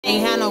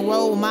Ain't had no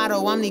role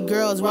model, I'm the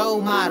girl's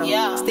role model.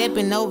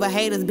 Stepping over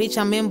haters, bitch,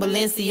 I'm in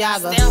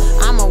Balenciaga.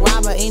 I'm a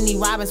robber, any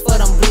robbers for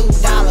them blue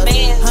dollars.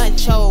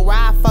 Huncho,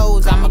 ride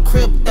foes, I'm a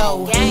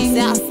crypto.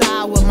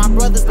 Southside with my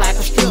brothers like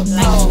a strip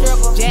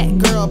club. Jack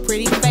girl,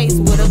 pretty face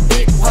with a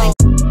big hole.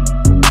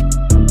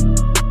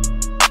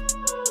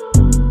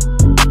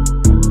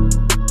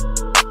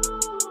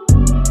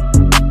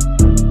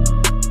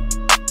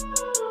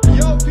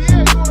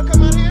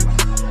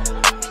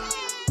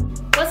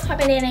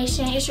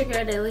 Nation, it's your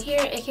girl Dayla here,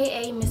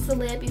 aka Miss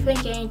Celeb. If you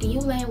ain't getting, do you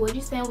lane, what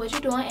you saying, what you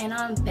doing? And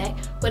I'm back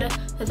with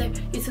another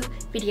YouTube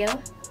video.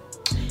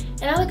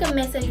 And I look a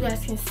mess, as you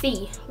guys can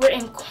see. We're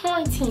in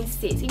quarantine,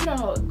 sis. If you don't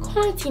know what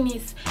quarantine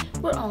is,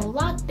 we're on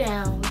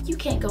lockdown. You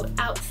can't go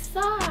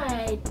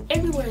outside.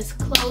 Everywhere is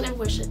closed,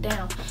 everywhere shut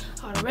down.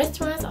 All the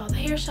restaurants, all the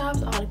hair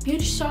shops, all the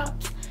beauty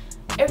shops,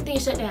 everything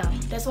is shut down.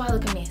 That's why I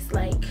look a mess.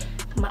 Like,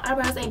 my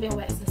eyebrows ain't been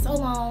waxed in so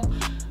long.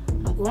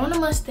 I'm growing a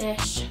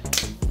mustache.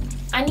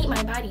 I need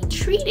my body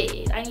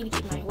treated. I need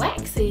to get my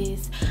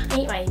waxes. I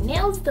need my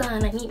nails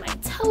done. I need my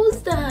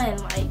toes done.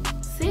 Like,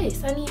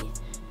 sis, I need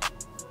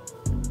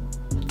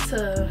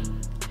to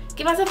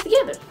get myself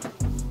together.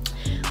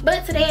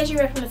 But today, as you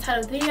read from the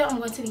title of the video, I'm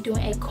going to be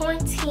doing a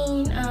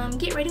quarantine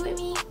get ready with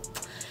me.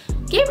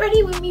 Get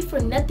ready with me for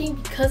nothing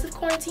because of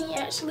quarantine,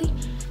 actually.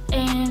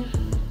 And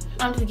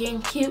I'm just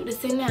getting cute to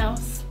sit in the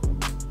house.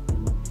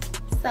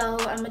 So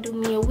I'm gonna do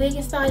me a wig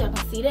and style. Y'all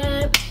can see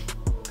that.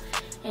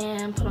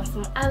 And put on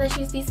some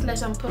eyelashes. These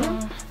lashes I'm putting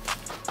on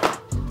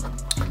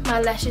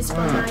my lashes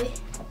from my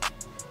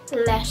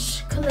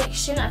lash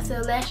collection. I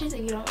sell lashes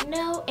if you don't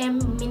know,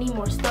 and many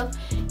more stuff.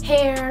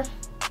 Hair,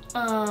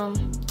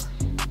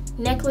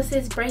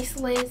 necklaces,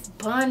 bracelets,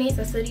 bonnets.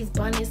 I sell these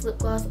bonnets, lip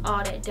gloss,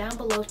 all that down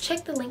below.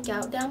 Check the link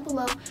out down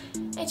below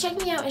and check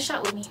me out and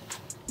shop with me.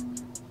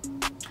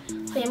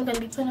 So yeah, I'm gonna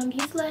be putting on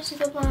these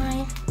lashes of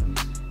mine.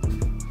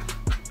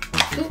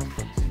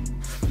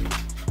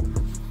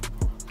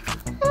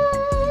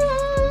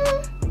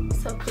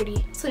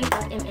 Pretty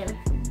 25mm.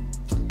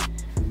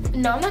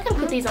 No, I'm not gonna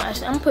put these on.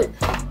 Actually, I'm gonna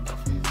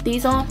put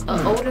these on,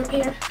 an older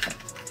pair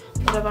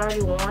that I've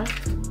already worn.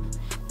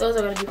 Those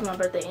are gonna be for my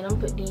birthday, and I'm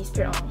gonna put these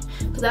pair on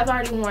because I've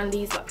already worn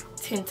these like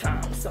 10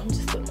 times, so I'm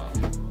just putting them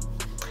on.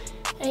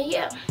 And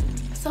yeah,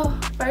 so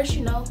first,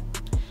 you know,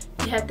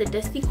 you have the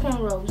dusty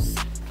cornrows,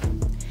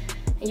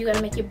 and you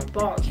gotta make your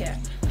ball cap.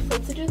 So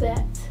to do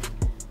that,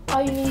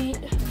 all you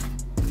need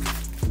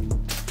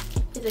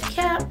is a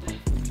cap.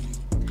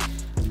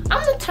 I'm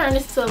gonna turn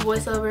this to a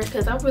voiceover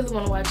because I really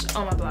want to watch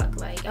On My Block.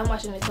 Like, I'm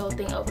watching this whole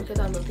thing over because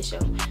I love the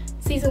show.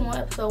 Season 1,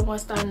 episode 1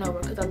 starting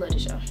over because I love the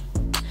show.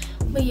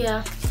 But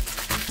yeah,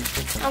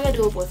 I'm gonna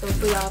do a voiceover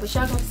for y'all, but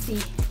y'all gonna see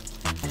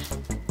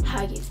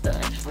how it gets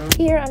done.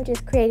 Here I'm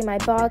just creating my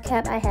ball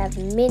cap. I have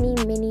many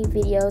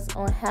videos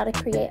on how to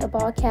create a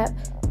ball cap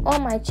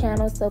on my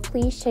channel, so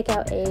please check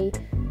out a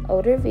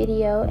older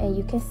video and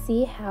you can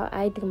see how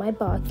I do my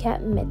ball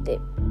cap method.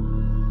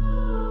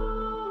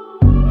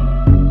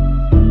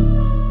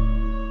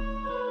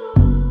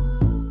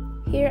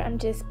 Here I'm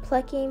just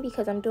plucking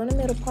because I'm doing the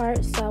middle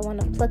part, so I want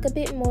to pluck a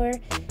bit more.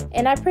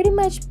 And I pretty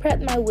much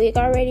prepped my wig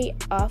already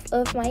off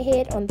of my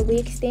head on the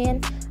wig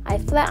stand. I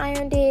flat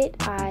ironed it,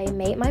 I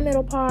made my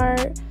middle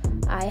part,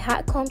 I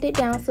hot combed it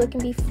down so it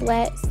can be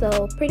flat.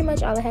 So pretty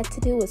much all I had to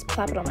do was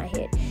plop it on my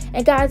head.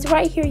 And guys,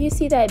 right here you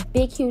see that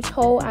big huge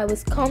hole. I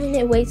was combing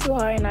it way too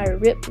hard and I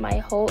ripped my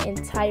whole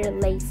entire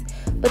lace.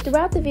 But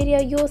throughout the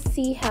video you'll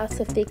see how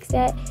to fix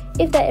that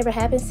if that ever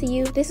happens to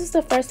you. This is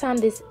the first time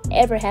this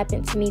ever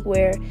happened to me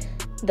where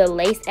the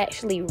lace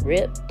actually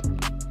ripped.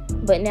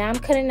 But now I'm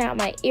cutting out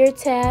my ear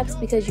tabs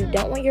because you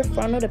don't want your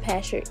frontal to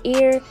pass your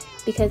ear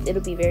because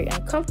it'll be very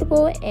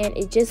uncomfortable and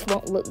it just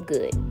won't look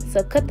good.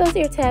 So cut those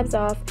ear tabs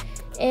off.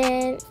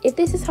 And if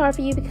this is hard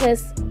for you,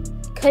 because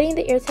cutting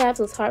the ear tabs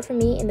was hard for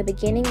me in the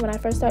beginning when I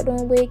first started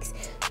doing wigs,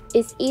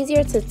 it's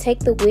easier to take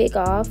the wig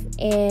off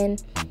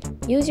and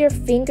use your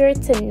finger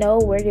to know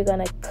where you're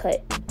gonna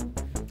cut,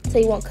 so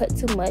you won't cut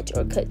too much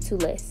or cut too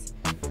less.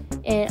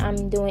 And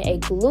I'm doing a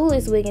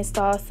glueless wig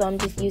install, so I'm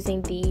just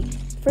using the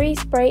freeze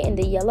spray in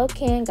the yellow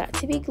can, got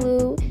to be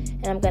glued,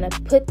 and I'm gonna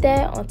put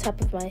that on top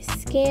of my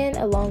skin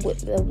along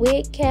with the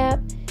wig cap,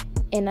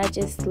 and I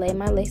just lay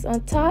my lace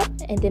on top,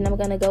 and then I'm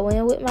gonna go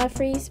in with my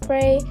freeze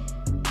spray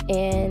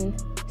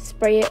and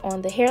spray it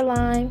on the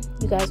hairline.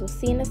 You guys will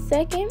see in a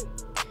second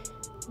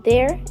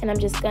there. And I'm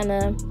just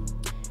gonna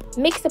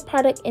mix the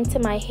product into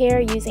my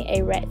hair using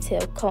a rat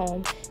tail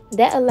comb.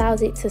 That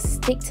allows it to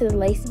stick to the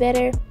lace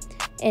better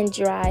and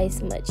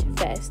dries much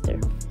faster.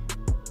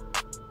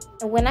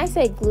 And when I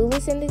say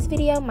glueless in this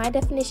video, my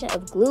definition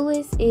of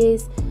glueless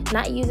is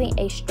not using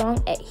a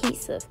strong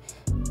adhesive.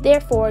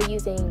 Therefore,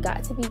 using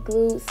got to be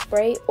glued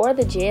spray or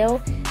the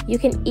gel, you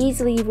can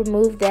easily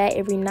remove that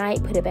every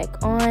night, put it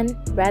back on,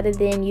 rather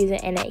than using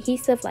an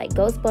adhesive like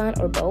Ghost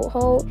Bond or Bolt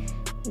Hold.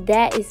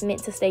 That is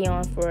meant to stay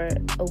on for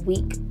a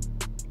week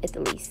at the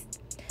least.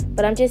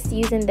 But I'm just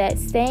using that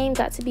same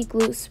got to be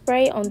glued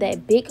spray on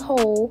that big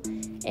hole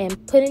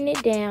and putting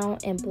it down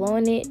and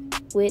blowing it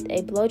with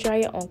a blow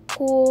dryer on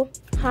cool,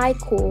 high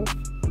cool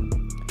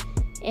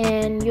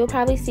And you'll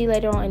probably see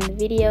later on in the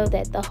video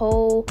that the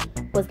hole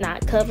was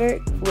not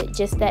covered with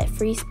just that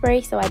free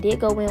spray. So I did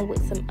go in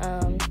with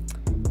some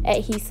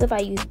adhesive. I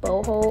used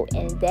bow hole,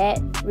 and that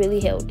really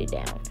held it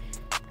down.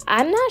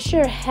 I'm not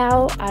sure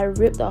how I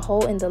ripped a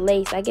hole in the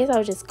lace. I guess I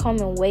was just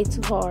combing way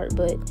too hard,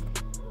 but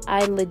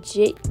I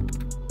legit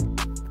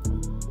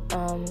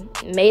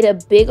made a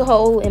big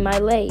hole in my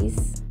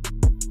lace.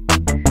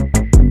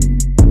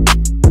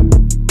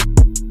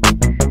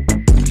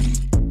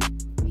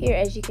 Here,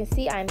 as you can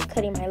see, I'm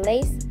cutting my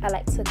lace. I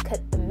like to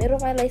cut the middle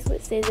of my lace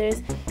with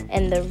scissors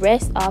and the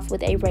rest off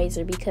with a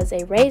razor, because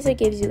a razor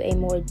gives you a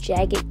more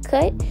jagged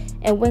cut.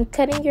 And when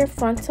cutting your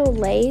frontal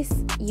lace,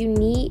 you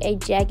need a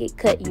jagged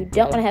cut. You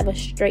don't want to have a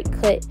straight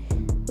cut.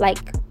 Like,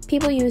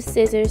 people use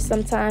scissors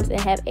sometimes and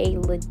have a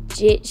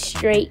legit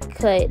straight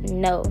cut.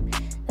 No,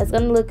 that's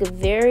going to look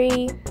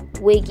very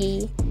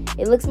wiggy.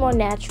 It looks more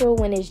natural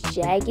when it's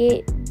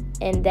jagged,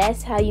 and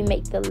that's how you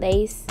make the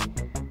lace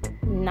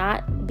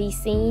not be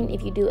seen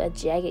if you do a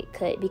jagged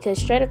cut, because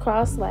straight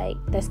across, like,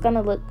 that's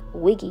gonna look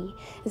wiggy.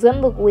 It's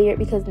gonna look weird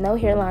because no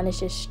hairline is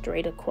just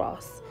straight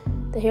across.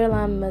 The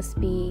hairline must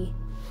be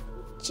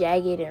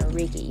jagged and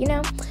rigid, you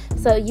know.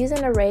 So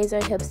using a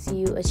razor helps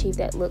you achieve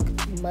that look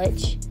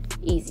much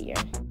easier.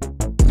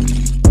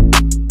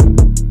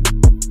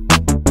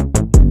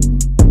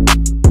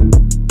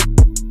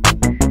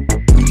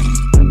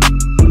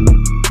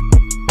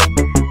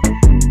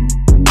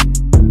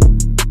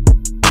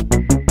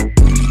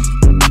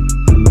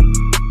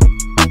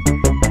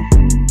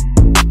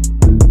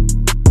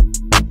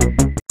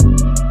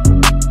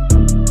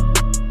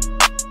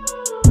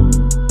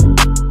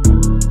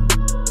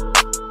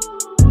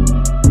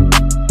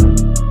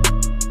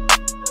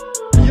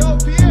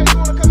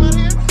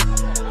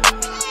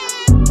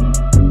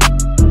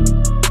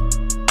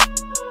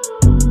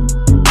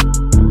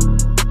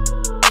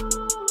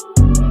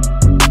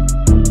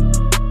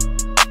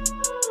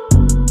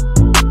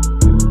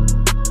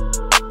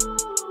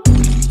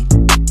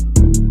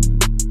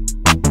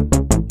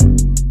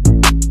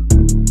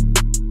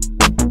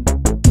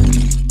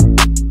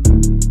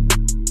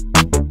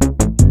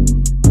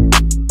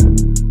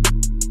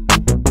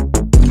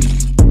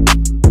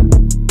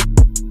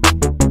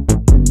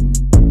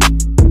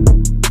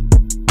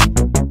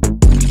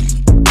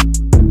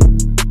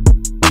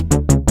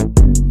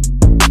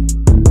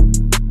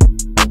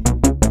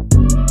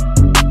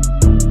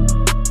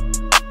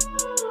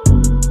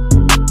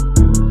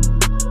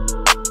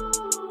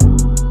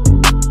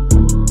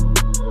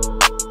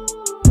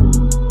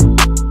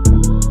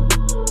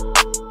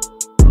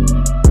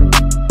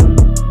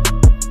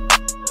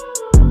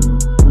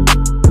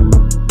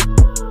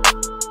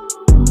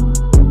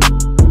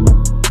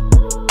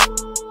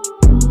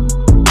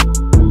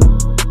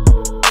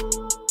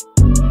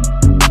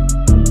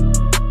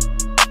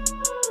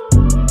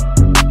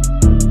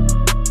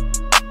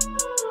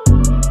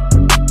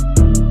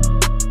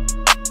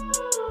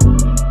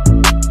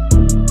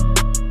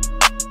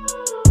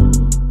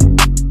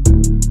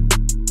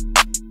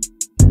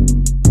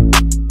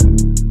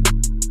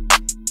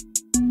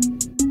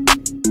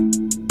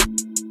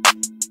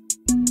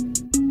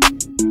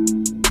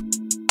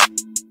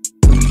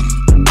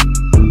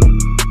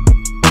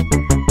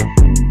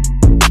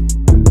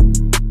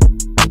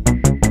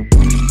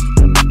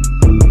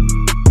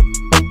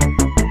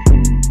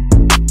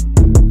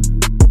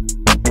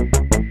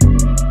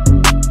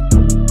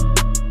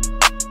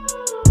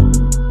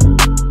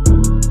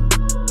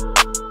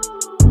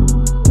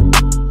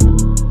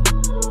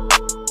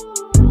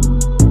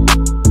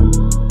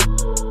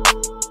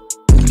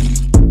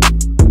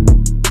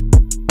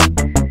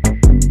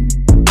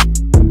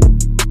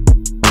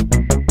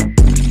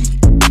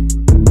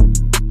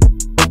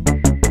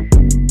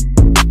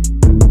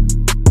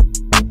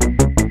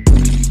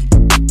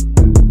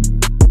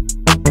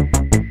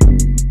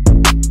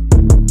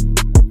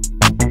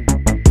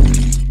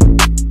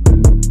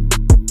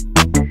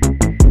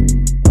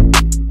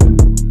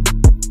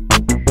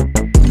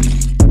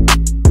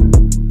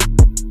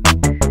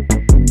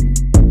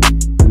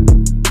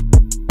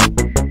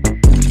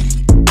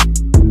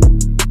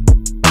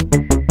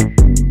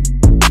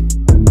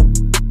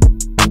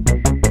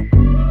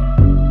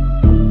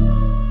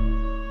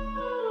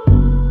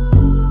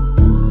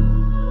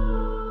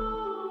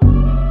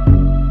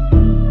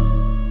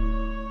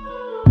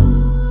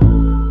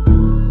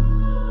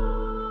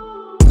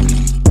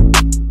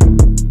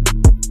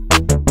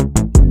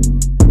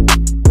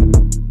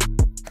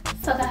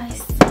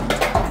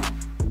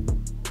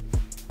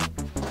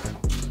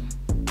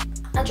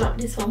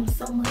 this foam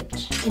so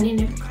much and it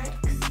never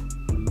cracks.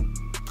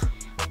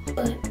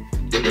 But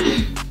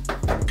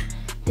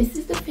this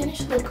is the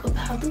finished look of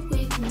how the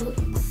wig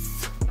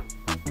looks.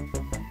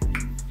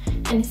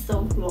 And it's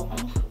so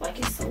long, like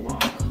it's so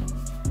long.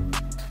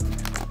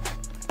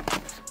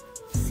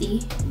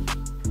 See?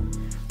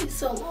 It's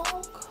so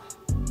long.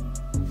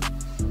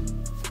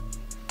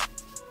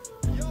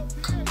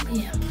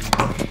 Yeah.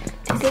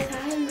 This is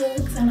how it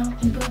looks, and I'm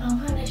gonna put on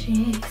my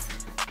lashes.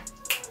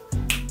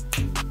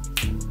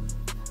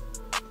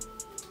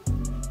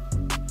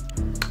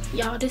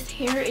 Y'all, this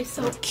hair is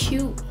so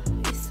cute.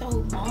 It's so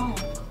long.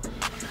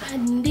 I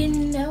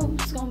didn't know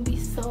it was gonna be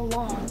so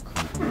long.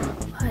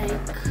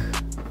 Like,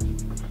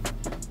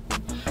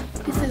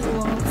 this is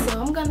long,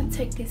 so I'm gonna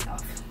take this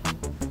off.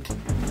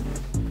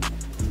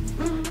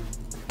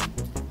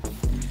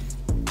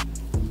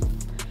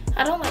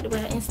 I don't like the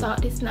way I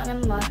installed this, not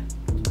gonna lie.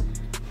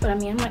 But I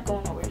mean, I'm not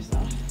going nowhere, so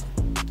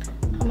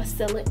I'm gonna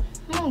sell it.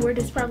 I'm gonna wear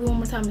this probably one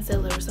more time and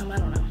sell it or something, I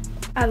don't know.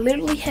 I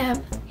literally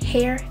have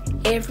hair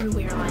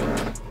everywhere,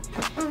 like,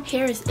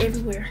 hair is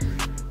everywhere.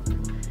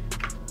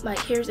 Like,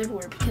 hair's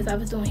everywhere because I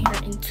was doing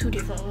hair in 2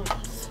 different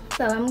rooms.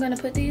 So I'm gonna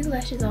put these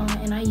lashes on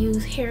and I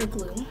use hair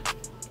glue.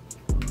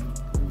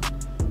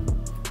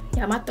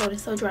 Yeah, my throat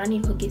is so dry, I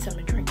need to go get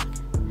something to drink.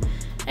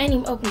 I ain't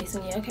even opened this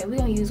one yet. Okay, we're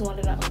gonna use one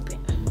that I opened.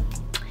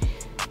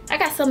 I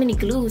got so many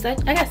glues. I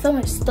got so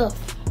much stuff.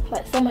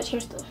 Like, so much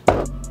hair stuff.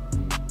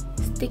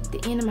 Stick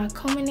the end of my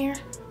comb in there.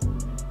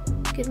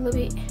 Get a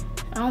little bit.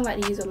 I don't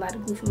like to use a lot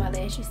of glue for my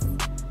lashes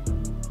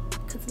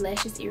because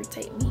lashes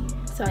irritate me.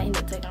 So I end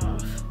up taking them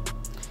off.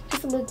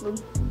 Just a little glue.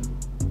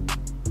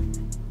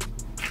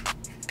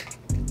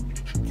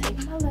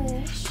 Take my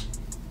lash.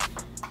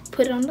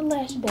 Put it on the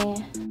lash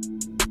band.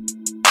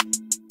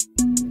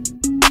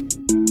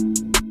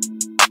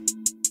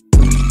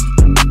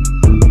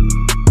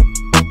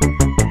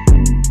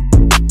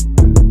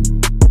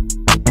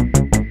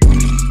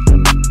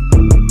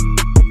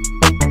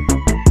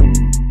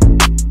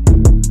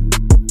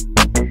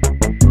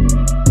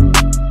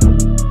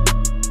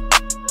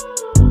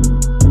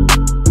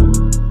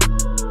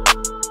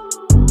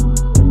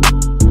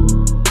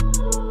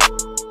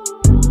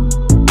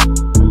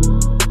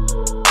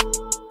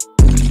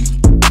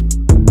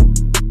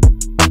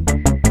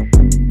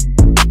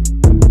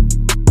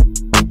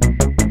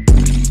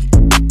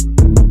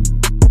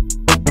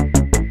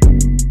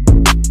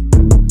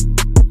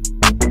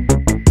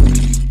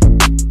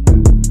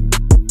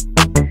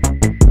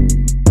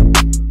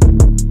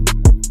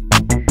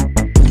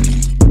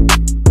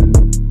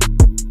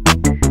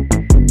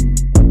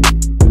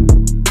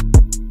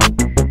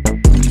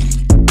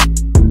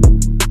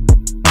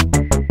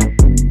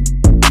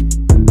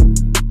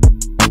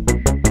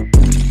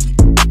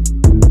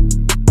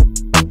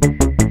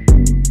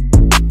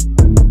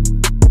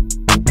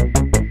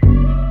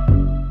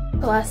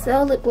 I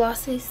sell lip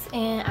glosses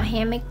and I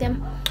hand make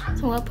them. So I'm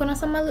gonna put on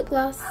some of my lip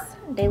gloss.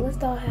 Dayla's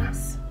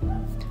Dollhouse.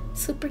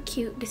 Super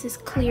cute. This is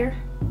clear.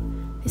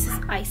 This is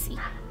icy.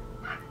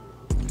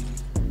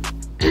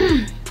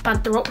 My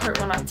throat hurt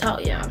when I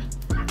talk, y'all.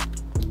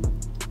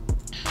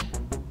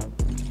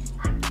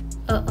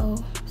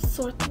 Uh-oh.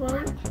 Sore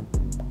throat.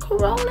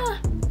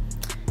 Corona.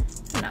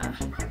 Nah.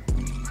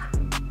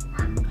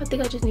 I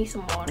think I just need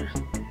some water.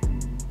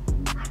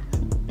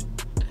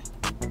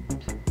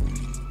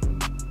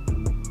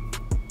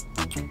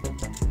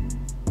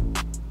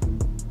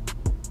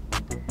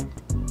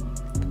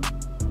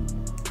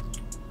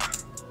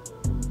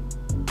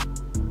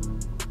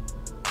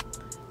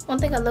 One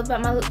thing I love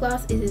about my lip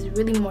gloss is it's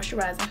really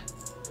moisturizing.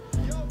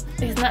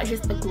 It's not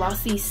just a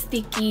glossy,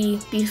 sticky,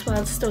 beauty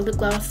supply store lip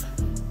gloss.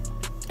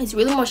 It's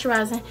really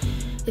moisturizing.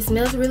 It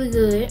smells really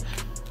good.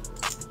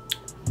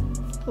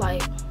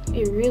 Like,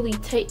 it really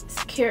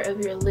takes care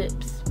of your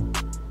lips.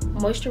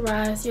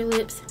 Moisturize your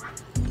lips.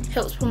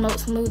 Helps promote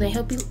smooth and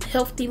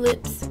healthy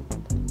lips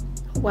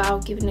while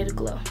giving it a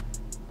glow.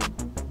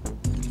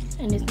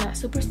 And it's not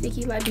super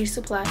sticky like beauty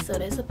supply, so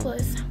that's a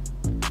plus.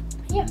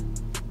 Yeah.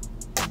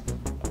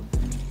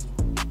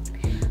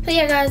 So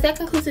yeah guys, that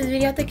concludes this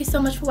video. Thank you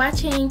so much for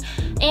watching,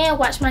 and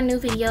watch my new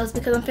videos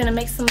because I'm finna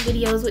make some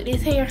videos with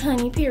this hair,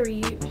 honey,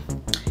 period.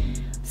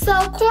 So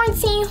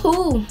quarantine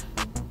who?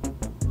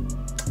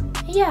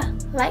 Yeah,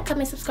 like,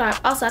 comment, subscribe.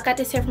 Also, I got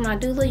this hair from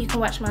Nadula. You can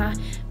watch my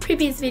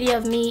previous video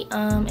of me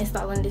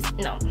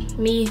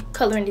me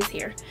coloring this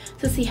hair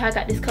to see how I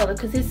got this color,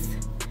 because this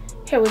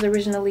hair was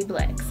originally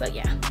black. So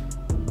yeah.